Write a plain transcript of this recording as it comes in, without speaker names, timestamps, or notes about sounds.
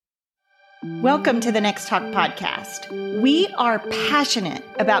Welcome to the Next Talk podcast. We are passionate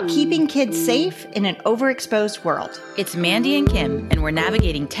about keeping kids safe in an overexposed world. It's Mandy and Kim, and we're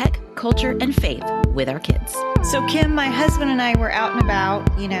navigating tech, culture, and faith with our kids. So Kim, my husband and I were out and about,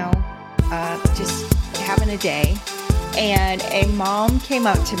 just having a day. And a mom came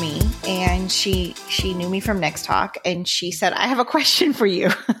up to me and she knew me from Next Talk and she said, I have a question for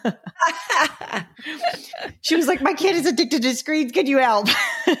you. She was like, my kid is addicted to screens. Can you help?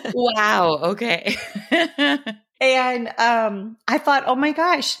 Wow. Okay. And I thought, oh my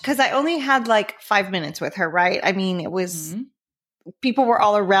gosh, because I only had like 5 minutes with her, right? I mean, it was, people were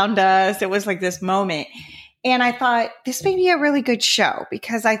all around us. It was like this moment. And I thought this may be a really good show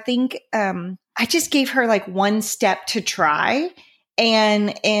because I think I just gave her like one step to try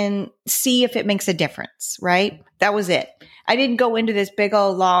and see if it makes a difference, right? That was it. I didn't go into this big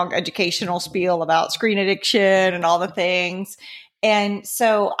old long educational spiel about screen addiction and all the things. And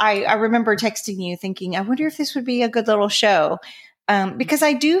so I remember texting you thinking, I wonder if this would be a good little show. Because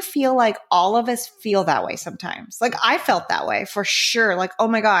I do feel like all of us feel that way sometimes. Like I felt that way for sure. Like, oh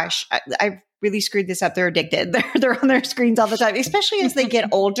my gosh, I really screwed this up. They're addicted. They're on their screens all the time, especially as they get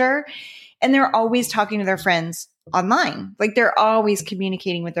older and they're always talking to their friends online. Like they're always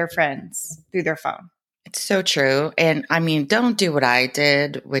communicating with their friends through their phone. It's so true. And I mean, don't do what I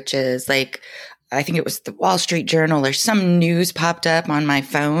did, which is like, I think it was the Wall Street Journal or some news popped up on my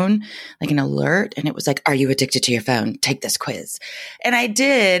phone, like an alert. And it was like, are you addicted to your phone? Take this quiz. And I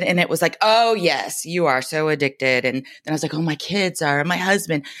did. And it was like, oh yes, you are so addicted. And then I was like, oh, my kids are, my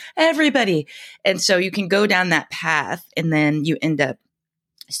husband, everybody. And so you can go down that path and then you end up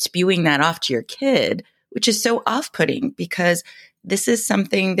spewing that off to your kid, which is so off-putting because this is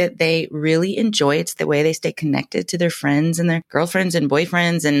something that they really enjoy. It's the way they stay connected to their friends and their girlfriends and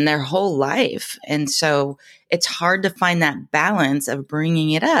boyfriends and their whole life. And so it's hard to find that balance of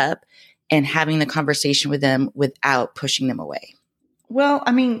bringing it up and having the conversation with them without pushing them away. Well,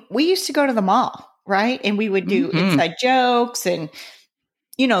 I mean, we used to go to the mall, right? And we would do inside jokes and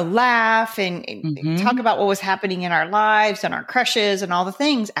laugh and talk about what was happening in our lives and our crushes and all the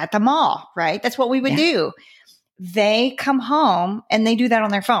things at the mall, right? That's what we would do. They come home and they do that on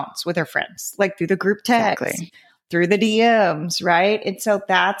their phones with their friends, like through the group text, through the DMs, right? And so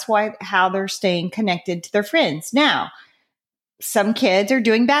that's how they're staying connected to their friends. Now, some kids are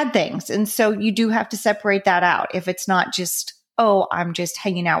doing bad things. And so you do have to separate that out. If it's not just, oh, I'm just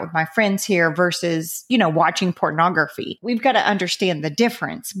hanging out with my friends here versus, watching pornography. We've got to understand the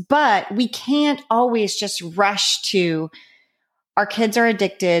difference, but we can't always just rush to our kids are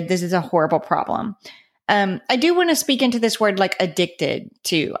addicted. This is a horrible problem. I do want to speak into this word like addicted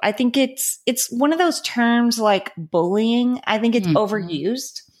too. I think it's one of those terms like bullying. I think it's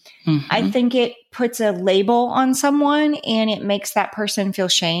overused. I think it puts a label on someone and it makes that person feel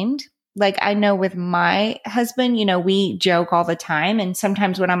shamed. Like I know with my husband, we joke all the time. And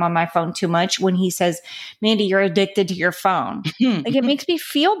sometimes when I'm on my phone too much, when he says, Mandy, you're addicted to your phone, like it makes me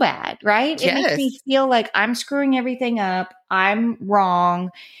feel bad, right? It makes me feel like I'm screwing everything up. I'm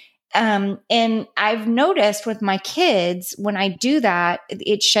wrong. And I've noticed with my kids, when I do that,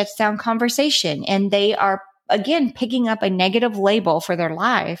 it shuts down conversation and they are, again, picking up a negative label for their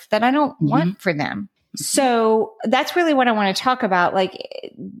life that I don't want for them. So that's really what I want to talk about.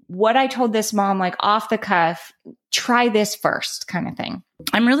 Like what I told this mom, like off the cuff, try this first kind of thing.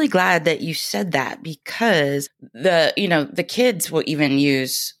 I'm really glad that you said that because the kids will even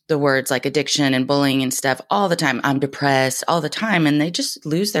use the words like addiction and bullying and stuff all the time. I'm depressed all the time and they just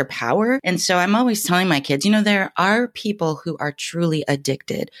lose their power. And so I'm always telling my kids, there are people who are truly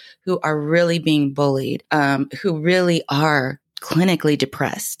addicted, who are really being bullied, who really are clinically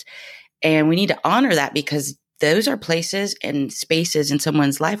depressed. And we need to honor that because those are places and spaces in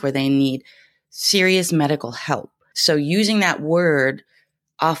someone's life where they need serious medical help. So using that word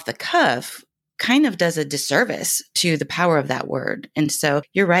off the cuff kind of does a disservice to the power of that word. And so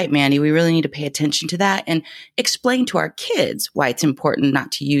you're right, Mandy, we really need to pay attention to that and explain to our kids why it's important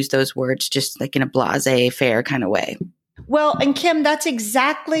not to use those words just like in a blasé, fair kind of way. Well, and Kim, that's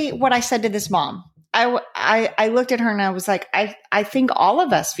exactly what I said to this mom. I looked at her and I was like, I think all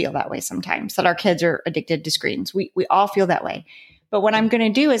of us feel that way sometimes, that our kids are addicted to screens. We all feel that way. But what I'm going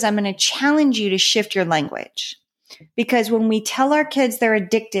to do is I'm going to challenge you to shift your language. Because when we tell our kids they're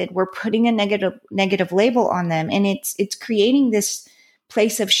addicted, we're putting a negative label on them. And it's creating this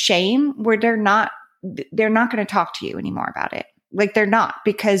place of shame where they're not going to talk to you anymore about it. Like they're not,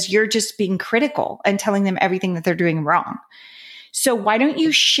 because you're just being critical and telling them everything that they're doing wrong. So why don't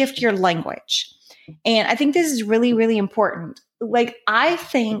you shift your language? And I think this is really, really important. Like, I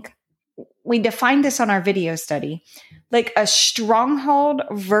think we defined this on our video study, like a stronghold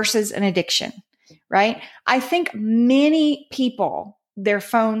versus an addiction, right? I think many people, their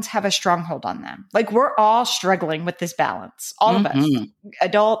phones have a stronghold on them. Like we're all struggling with this balance, all of us,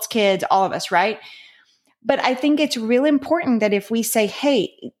 adults, kids, all of us, right? But I think it's really important that if we say,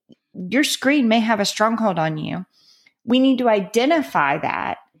 hey, your screen may have a stronghold on you, we need to identify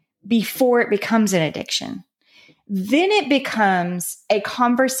that before it becomes an addiction. Then it becomes a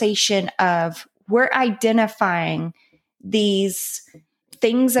conversation of we're identifying these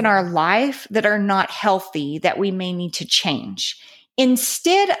things in our life that are not healthy that we may need to change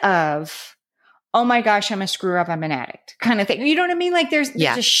instead of, oh my gosh, I'm a screw up, I'm an addict kind of thing. You know what I mean? Like there's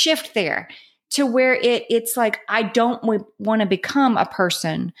a shift there to where it's like, I don't want to become a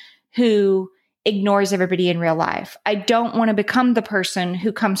person who ignores everybody in real life. I don't want to become the person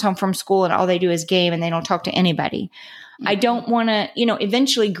who comes home from school and all they do is game and they don't talk to anybody. I don't want to,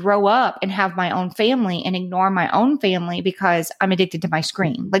 eventually grow up and have my own family and ignore my own family because I'm addicted to my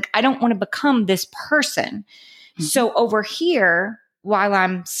screen. Like, I don't want to become this person. So over here, while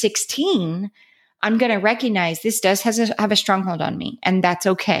I'm 16, I'm going to recognize this does have a stronghold on me. And that's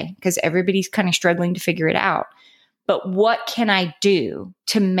okay because everybody's kind of struggling to figure it out. But what can I do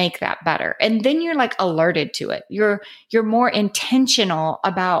to make that better? And then you're like alerted to it. You're more intentional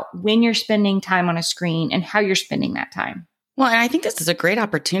about when you're spending time on a screen and how you're spending that time. Well, and I think this is a great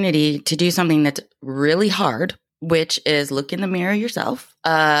opportunity to do something that's really hard, which is look in the mirror yourself.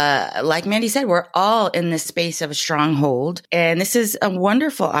 Like Mandy said, we're all in this space of a stronghold. And this is a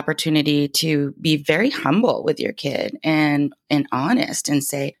wonderful opportunity to be very humble with your kid and honest and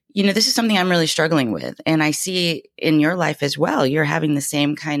say, this is something I'm really struggling with. And I see in your life as well, you're having the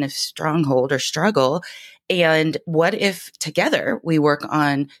same kind of stronghold or struggle. And what if together we work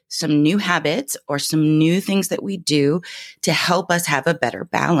on some new habits or some new things that we do to help us have a better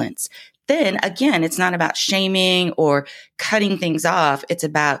balance? Then again, it's not about shaming or cutting things off. It's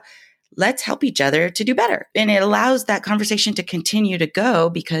about let's help each other to do better. And it allows that conversation to continue to go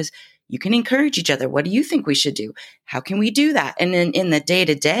because you can encourage each other. What do you think we should do? How can we do that? And then in the day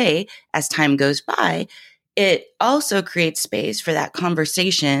to day, as time goes by, it also creates space for that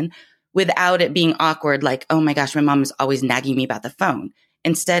conversation without it being awkward. Like, oh my gosh, my mom is always nagging me about the phone.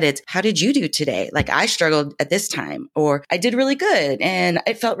 Instead, it's how did you do today? Like I struggled at this time, or I did really good and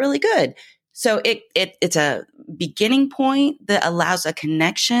it felt really good. So it's a beginning point that allows a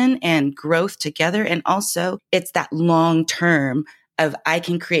connection and growth together. And also it's that long term of I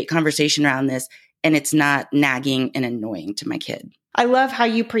can create conversation around this and it's not nagging and annoying to my kid. I love how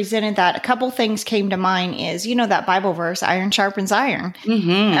you presented that. A couple things came to mind is, that Bible verse, iron sharpens iron.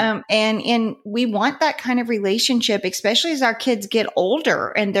 And we want that kind of relationship, especially as our kids get older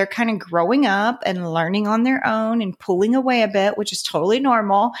and they're kind of growing up and learning on their own and pulling away a bit, which is totally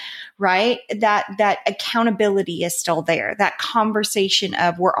normal, right? That accountability is still there. That conversation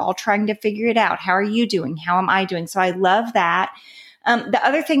of we're all trying to figure it out. How are you doing? How am I doing? So I love that. The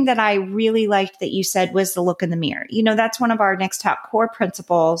other thing that I really liked that you said was the look in the mirror. That's one of our Next Top core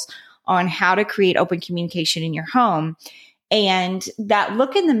principles on how to create open communication in your home. And that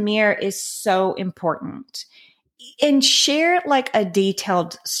look in the mirror is so important. And share like a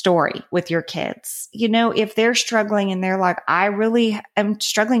detailed story with your kids. If they're struggling and they're like, I really am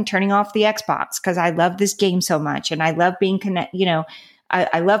struggling turning off the Xbox because I love this game so much and I love being connected,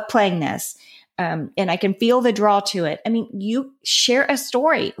 I love playing this. And I can feel the draw to it. I mean, you share a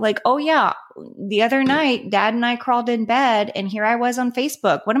story like, oh yeah, the other night, Dad and I crawled in bed and here I was on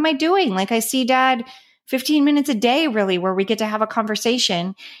Facebook. What am I doing? Like I see Dad 15 minutes a day, really, where we get to have a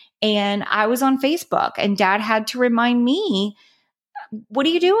conversation. And I was on Facebook and Dad had to remind me, what are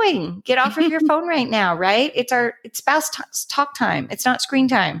you doing? Get off of your phone right now, right? It's spouse talk time. It's not screen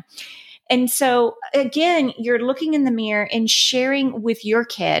time. And so again, you're looking in the mirror and sharing with your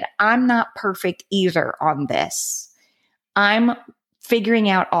kid, I'm not perfect either on this. I'm figuring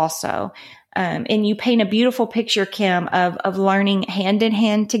out also. And you paint a beautiful picture, Kim, of learning hand in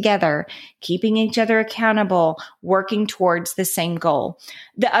hand together, keeping each other accountable, working towards the same goal.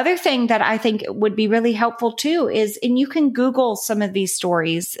 The other thing that I think would be really helpful too is, and you can Google some of these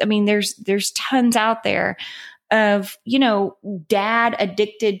stories. I mean, there's tons out there of, dad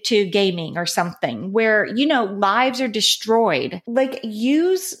addicted to gaming or something where, lives are destroyed. Like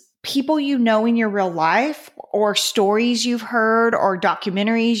use people in your real life or stories you've heard or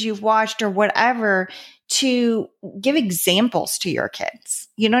documentaries you've watched or whatever to give examples to your kids.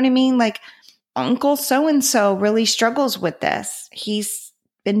 You know what I mean? Like Uncle so-and-so really struggles with this. He's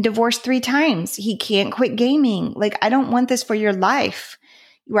been divorced 3 times. He can't quit gaming. Like, I don't want this for your life.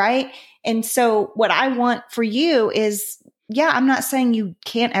 Right. And so what I want for you is yeah, I'm not saying you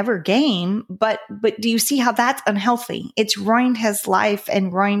can't ever game, but do you see how that's unhealthy? It's ruined his life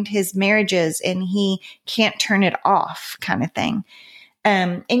and ruined his marriages, and he can't turn it off, kind of thing.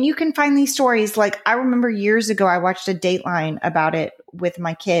 And you can find these stories. Like, I remember years ago, I watched a Dateline about it with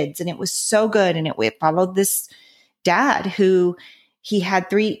my kids, and it was so good. And it followed this dad who he had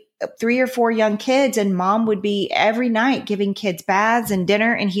three or four young kids, and mom would be every night giving kids baths and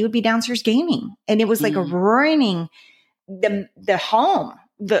dinner, and he would be downstairs gaming. And it was like ruining the home,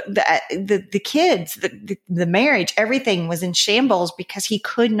 the kids, the marriage, everything was in shambles because he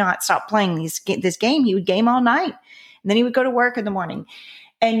could not stop playing this game. He would game all night, and then he would go to work in the morning.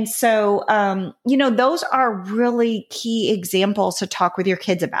 And so, those are really key examples to talk with your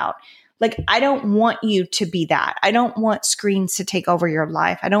kids about. Like, I don't want you to be that. I don't want screens to take over your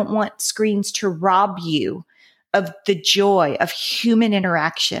life. I don't want screens to rob you of the joy of human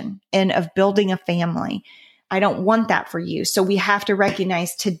interaction and of building a family. I don't want that for you. So we have to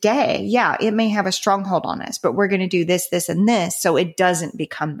recognize today, yeah, it may have a stronghold on us, but we're going to do this, this, and this so it doesn't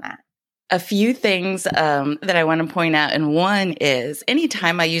become that. A few things that I want to point out. And one is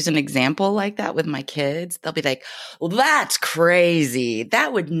anytime I use an example like that with my kids, they'll be like, well, that's crazy.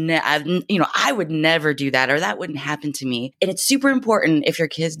 That would, I would never do that, or that wouldn't happen to me. And it's super important if your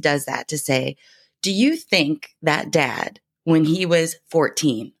kid does that to say, do you think that dad, when he was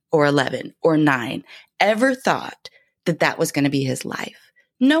 14 or 11 or 9, ever thought that that was going to be his life?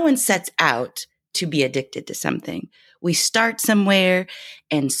 No one sets out to be addicted to something. We start somewhere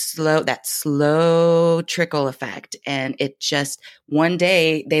and that slow trickle effect. And it just, one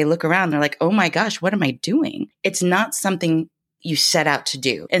day they look around, they're like, oh my gosh, what am I doing? It's not something you set out to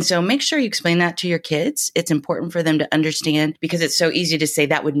do. And so make sure you explain that to your kids. It's important for them to understand, because it's so easy to say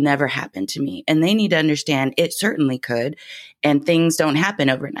that would never happen to me. And they need to understand it certainly could. And things don't happen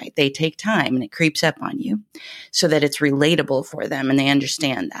overnight. They take time and it creeps up on you, so that it's relatable for them and they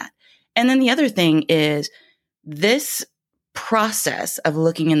understand that. And then the other thing is this process of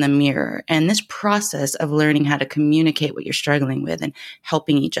looking in the mirror and this process of learning how to communicate what you're struggling with and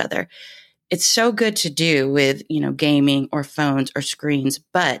helping each other. It's so good to do with, gaming or phones or screens,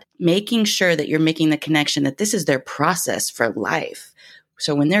 but making sure that you're making the connection that this is their process for life.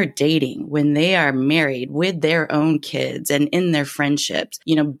 So when they're dating, when they are married with their own kids and in their friendships,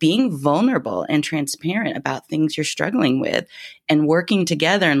 being vulnerable and transparent about things you're struggling with and working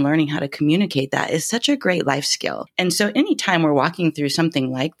together and learning how to communicate that is such a great life skill. And so anytime we're walking through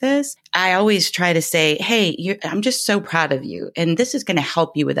something like this, I always try to say, hey, I'm just so proud of you. And this is going to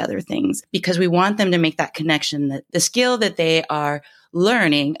help you with other things, because we want them to make that connection that the skill that they are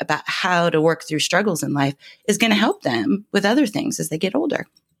learning about how to work through struggles in life is going to help them with other things as they get older.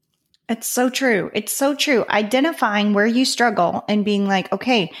 It's so true. It's so true. Identifying where you struggle and being like,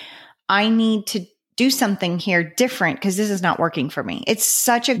 okay, I need to do something here different because this is not working for me. It's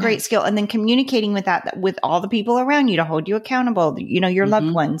such a great skill. And then communicating with that with all the people around you to hold you accountable, your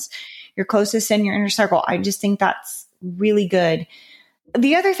loved ones, your closest in your inner circle. I just think that's really good.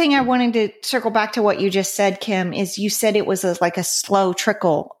 The other thing I wanted to circle back to what you just said, Kim, is you said it was like a slow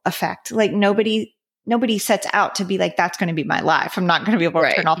trickle effect. Like nobody sets out to be like, that's going to be my life. I'm not going to be able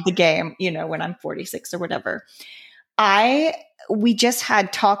to turn off the game, when I'm 46 or whatever. We just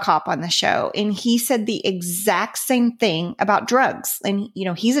had Talk Hop on the show, and he said the exact same thing about drugs. And,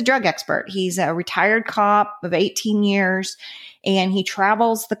 he's a drug expert. He's a retired cop of 18 years, and he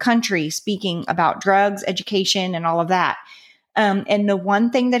travels the country speaking about drugs, education, and all of that. And the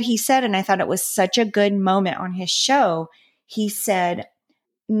one thing that he said, and I thought it was such a good moment on his show, he said,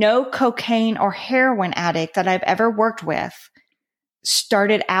 no cocaine or heroin addict that I've ever worked with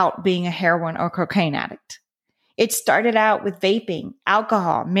started out being a heroin or cocaine addict. It started out with vaping,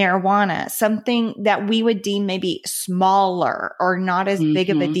 alcohol, marijuana, something that we would deem maybe smaller or not as big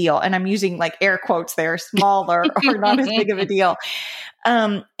of a deal. And I'm using like air quotes there, smaller or not as big of a deal.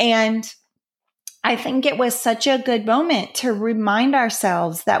 And I think it was such a good moment to remind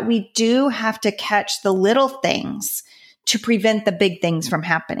ourselves that we do have to catch the little things to prevent the big things from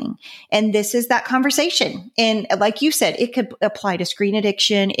happening. And this is that conversation. And like you said, it could apply to screen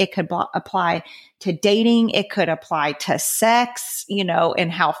addiction. It could apply to dating. It could apply to sex,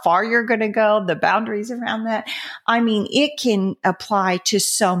 and how far you're going to go, the boundaries around that. I mean, it can apply to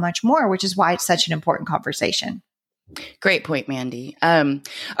so much more, which is why it's such an important conversation. Great point, Mandy.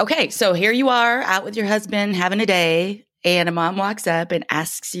 Okay, so here you are out with your husband having a day, and a mom walks up and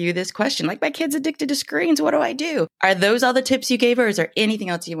asks you this question, like, my kid's addicted to screens. What do I do? Are those all the tips you gave her? Or is there anything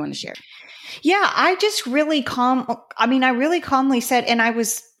else you want to share? Yeah, I really calmly said, and I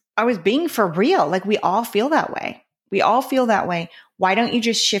was being for real. Like, we all feel that way. We all feel that way. Why don't you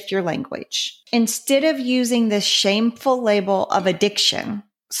just shift your language? Instead of using this shameful label of addiction,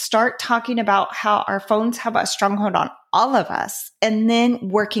 start talking about how our phones have a stronghold on all of us and then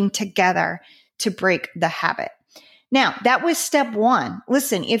working together to break the habit. Now, that was step one.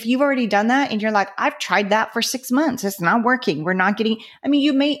 Listen, if you've already done that and you're like, I've tried that for 6 months, it's not working. We're not getting,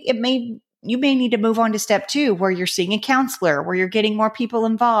 you may need to move on to step two, where you're seeing a counselor, where you're getting more people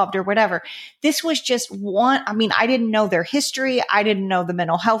involved or whatever. This was just one. I didn't know their history. I didn't know the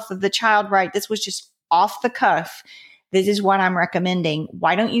mental health of the child, right? This was just off the cuff. This is what I'm recommending.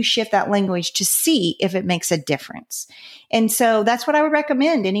 Why don't you shift that language to see if it makes a difference? And so that's what I would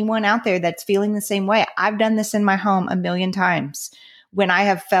recommend anyone out there that's feeling the same way. I've done this in my home a million times. When I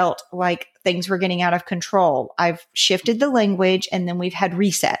have felt like things were getting out of control, I've shifted the language, and then we've had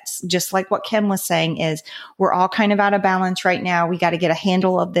resets. Just like what Kim was saying is, we're all kind of out of balance right now. We got to get a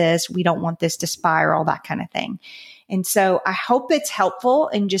handle of this. We don't want this to spiral, that kind of thing. And so I hope it's helpful,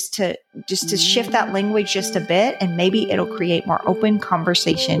 and just to shift that language just a bit, and maybe it'll create more open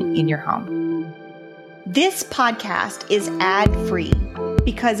conversation in your home. This podcast is ad-free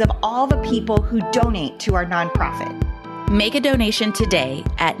because of all the people who donate to our nonprofit. Make a donation today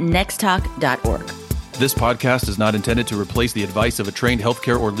at nexttalk.org. This podcast is not intended to replace the advice of a trained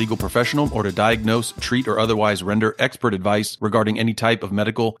healthcare or legal professional, or to diagnose, treat, or otherwise render expert advice regarding any type of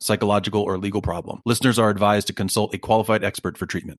medical, psychological, or legal problem. Listeners are advised to consult a qualified expert for treatment.